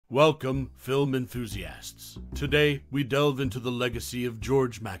Welcome, film enthusiasts. Today, we delve into the legacy of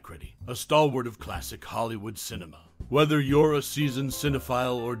George Macready, a stalwart of classic Hollywood cinema. Whether you're a seasoned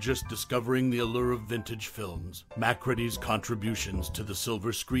cinephile or just discovering the allure of vintage films, Macready's contributions to the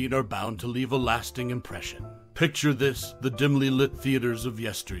silver screen are bound to leave a lasting impression. Picture this, the dimly lit theaters of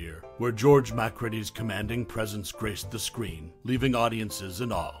yesteryear, where George Macready's commanding presence graced the screen, leaving audiences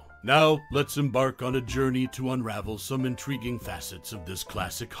in awe. Now, let's embark on a journey to unravel some intriguing facets of this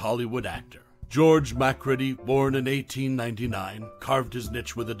classic Hollywood actor. George Macready, born in 1899, carved his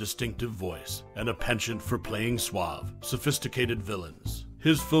niche with a distinctive voice and a penchant for playing suave, sophisticated villains.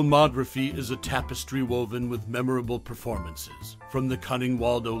 His filmography is a tapestry woven with memorable performances, from the cunning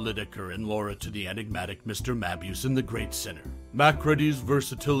Waldo Lydekker in Tora to the enigmatic Mr. Mabuse in The Great Sinner. Macready's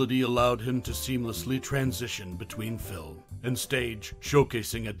versatility allowed him to seamlessly transition between film and stage,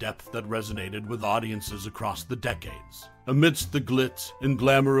 showcasing a depth that resonated with audiences across the decades. Amidst the glitz and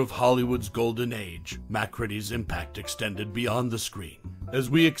glamour of Hollywood's golden age, Macready's impact extended beyond the screen. As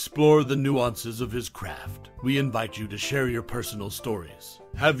we explore the nuances of his craft, we invite you to share your personal stories.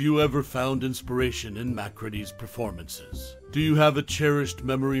 Have you ever found inspiration in Macready's performances? Do you have a cherished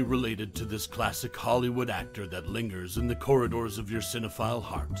memory related to this classic Hollywood actor that lingers in the corridors of your cinephile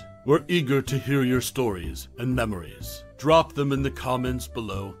heart? We're eager to hear your stories and memories. Drop them in the comments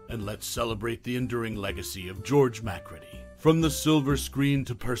below, and let's celebrate the enduring legacy of George Macready. From the silver screen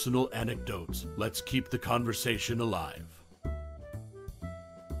to personal anecdotes, let's keep the conversation alive.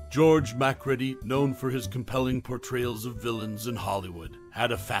 George Macready, known for his compelling portrayals of villains in Hollywood,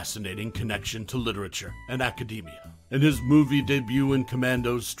 had a fascinating connection to literature and academia. In his movie debut in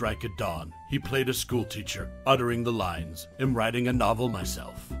Commandos Strike at Dawn, he played a schoolteacher, uttering the lines, "I'm writing a novel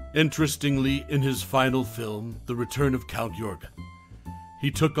myself." Interestingly, in his final film, The Return of Count Yorga,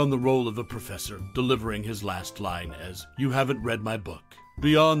 he took on the role of a professor, delivering his last line as, "You haven't read my book."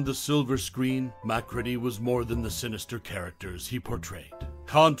 Beyond the silver screen, Macready was more than the sinister characters he portrayed.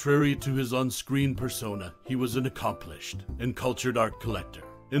 Contrary to his on-screen persona, he was an accomplished and cultured art collector.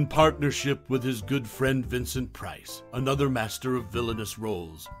 In partnership with his good friend Vincent Price, another master of villainous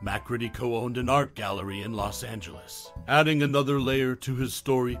roles, Macready co-owned an art gallery in Los Angeles. Adding another layer to his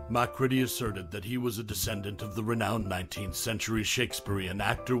story, Macready asserted that he was a descendant of the renowned 19th century Shakespearean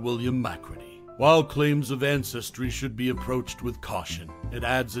actor William Macready. While claims of ancestry should be approached with caution, it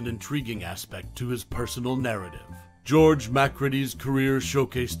adds an intriguing aspect to his personal narrative. George Macready's career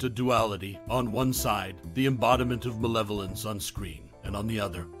showcased a duality. On one side, the embodiment of malevolence on screen, and on the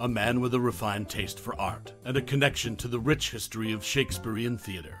other, a man with a refined taste for art and a connection to the rich history of Shakespearean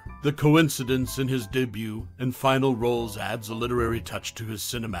theater. The coincidence in his debut and final roles adds a literary touch to his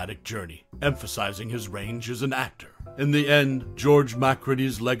cinematic journey, emphasizing his range as an actor. In the end, George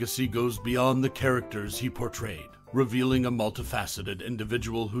Macready's legacy goes beyond the characters he portrayed, revealing a multifaceted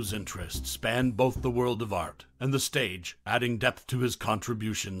individual whose interests spanned both the world of art and the stage, adding depth to his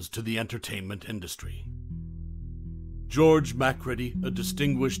contributions to the entertainment industry. George Macready, a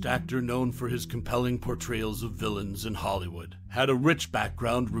distinguished actor known for his compelling portrayals of villains in Hollywood, had a rich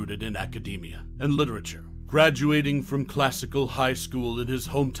background rooted in academia and literature. Graduating from classical high school in his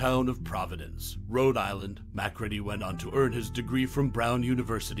hometown of Providence, Rhode Island, Macready went on to earn his degree from Brown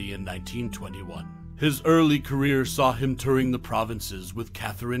University in 1921. His early career saw him touring the provinces with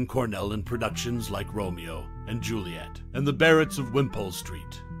Katharine Cornell in productions like Romeo and Juliet and The Barretts of Wimpole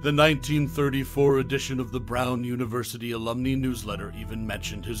Street. The 1934 edition of the Brown University Alumni Newsletter even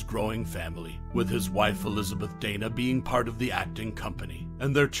mentioned his growing family, with his wife Elizabeth Dana being part of the acting company,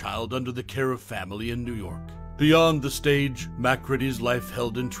 and their child under the care of family in New York. Beyond the stage, Macready's life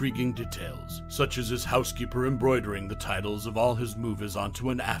held intriguing details, such as his housekeeper embroidering the titles of all his movies onto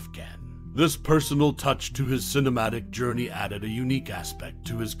an Afghan. This personal touch to his cinematic journey added a unique aspect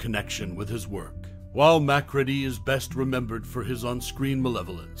to his connection with his work. While Macready is best remembered for his on-screen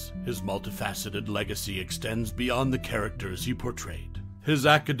malevolence, his multifaceted legacy extends beyond the characters he portrayed. His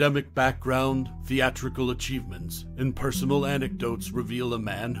academic background, theatrical achievements, and personal anecdotes reveal a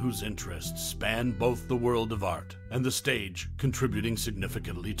man whose interests span both the world of art and the stage, contributing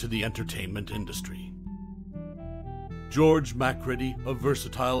significantly to the entertainment industry. George Macready, a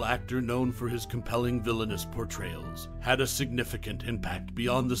versatile actor known for his compelling villainous portrayals, had a significant impact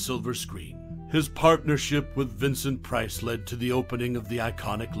beyond the silver screen. His partnership with Vincent Price led to the opening of the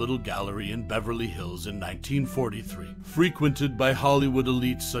iconic Little Gallery in Beverly Hills in 1943, frequented by Hollywood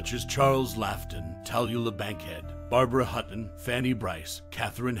elites such as Charles Laughton, Tallulah Bankhead, Barbara Hutton, Fanny Brice,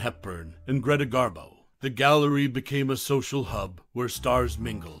 Katharine Hepburn, and Greta Garbo. The gallery became a social hub where stars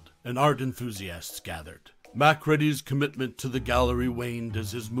mingled and art enthusiasts gathered. Macready's commitment to the gallery waned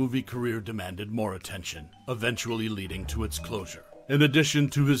as his movie career demanded more attention, eventually leading to its closure. In addition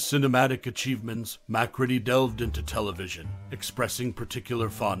to his cinematic achievements, Macready delved into television, expressing particular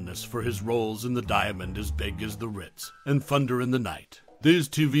fondness for his roles in The Diamond as Big as the Ritz and Thunder in the Night. These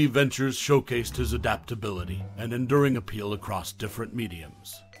TV ventures showcased his adaptability and enduring appeal across different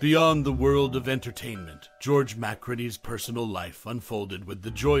mediums. Beyond the world of entertainment, George Macready's personal life unfolded with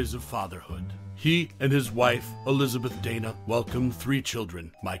the joys of fatherhood. He and his wife, Elizabeth Dana, welcomed 3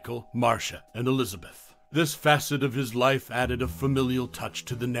 children, Michael, Marcia, and Elizabeth. This facet of his life added a familial touch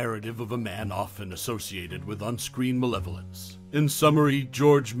to the narrative of a man often associated with on-screen malevolence. In summary,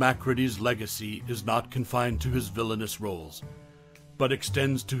 George Macready's legacy is not confined to his villainous roles, but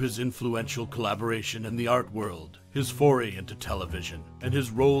extends to his influential collaboration in the art world, his foray into television, and his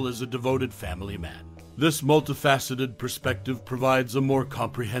role as a devoted family man. This multifaceted perspective provides a more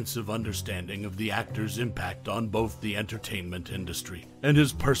comprehensive understanding of the actor's impact on both the entertainment industry and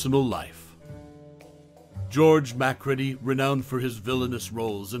his personal life. George Macready, renowned for his villainous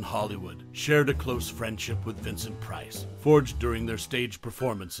roles in Hollywood, shared a close friendship with Vincent Price, forged during their stage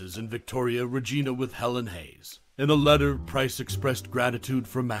performances in Victoria Regina with Helen Hayes. In a letter, Price expressed gratitude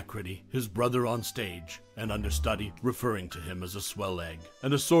for Macready, his brother on stage, and understudy, referring to him as a swell egg,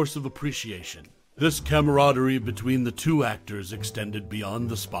 and a source of appreciation. This camaraderie between the 2 actors extended beyond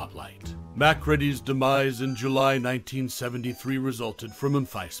the spotlight. Macready's demise in July 1973 resulted from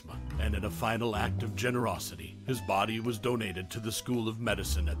emphysema, and in a final act of generosity, his body was donated to the School of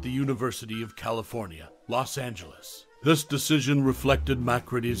Medicine at the University of California, Los Angeles. This decision reflected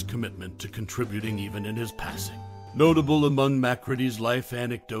Macready's commitment to contributing even in his passing. Notable among Macready's life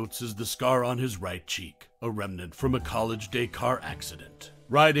anecdotes is the scar on his right cheek, a remnant from a college day car accident.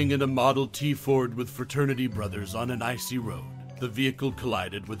 Riding in a Model T Ford with fraternity brothers on an icy road, the vehicle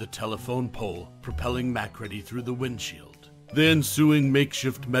collided with a telephone pole, propelling Macready through the windshield. The ensuing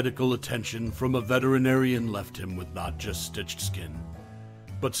makeshift medical attention from a veterinarian left him with not just stitched skin,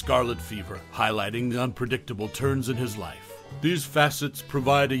 but scarlet fever, highlighting the unpredictable turns in his life. These facets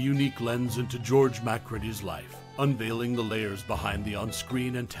provide a unique lens into George Macready's life, unveiling the layers behind the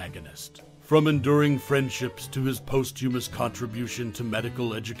on-screen antagonist. From enduring friendships to his posthumous contribution to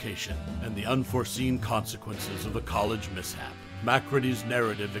medical education and the unforeseen consequences of a college mishap, Macready's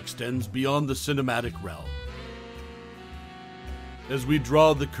narrative extends beyond the cinematic realm. As we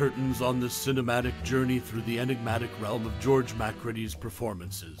draw the curtains on this cinematic journey through the enigmatic realm of George Macready's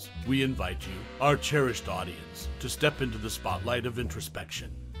performances, we invite you, our cherished audience, to step into the spotlight of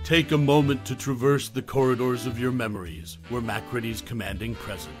introspection. Take a moment to traverse the corridors of your memories, where Macready's commanding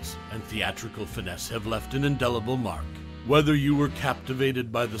presence and theatrical finesse have left an indelible mark. Whether you were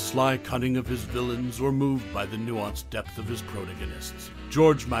captivated by the sly cunning of his villains or moved by the nuanced depth of his protagonists,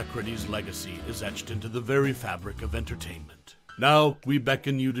 George Macready's legacy is etched into the very fabric of entertainment. Now, we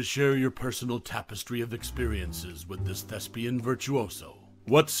beckon you to share your personal tapestry of experiences with this thespian virtuoso.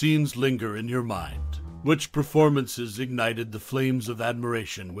 What scenes linger in your mind? Which performances ignited the flames of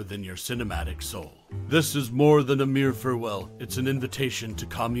admiration within your cinematic soul? This is more than a mere farewell, it's an invitation to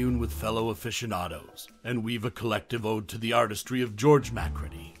commune with fellow aficionados and weave a collective ode to the artistry of George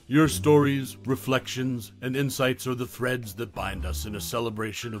Macready. Your stories, reflections, and insights are the threads that bind us in a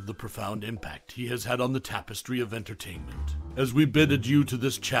celebration of the profound impact he has had on the tapestry of entertainment. As we bid adieu to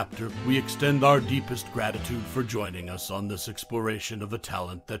this chapter, we extend our deepest gratitude for joining us on this exploration of a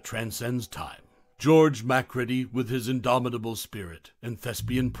talent that transcends time. George Macready, with his indomitable spirit and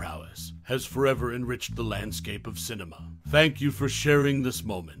thespian prowess, has forever enriched the landscape of cinema. Thank you for sharing this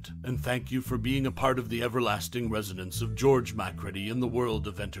moment, and thank you for being a part of the everlasting resonance of George Macready in the world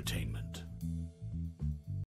of entertainment.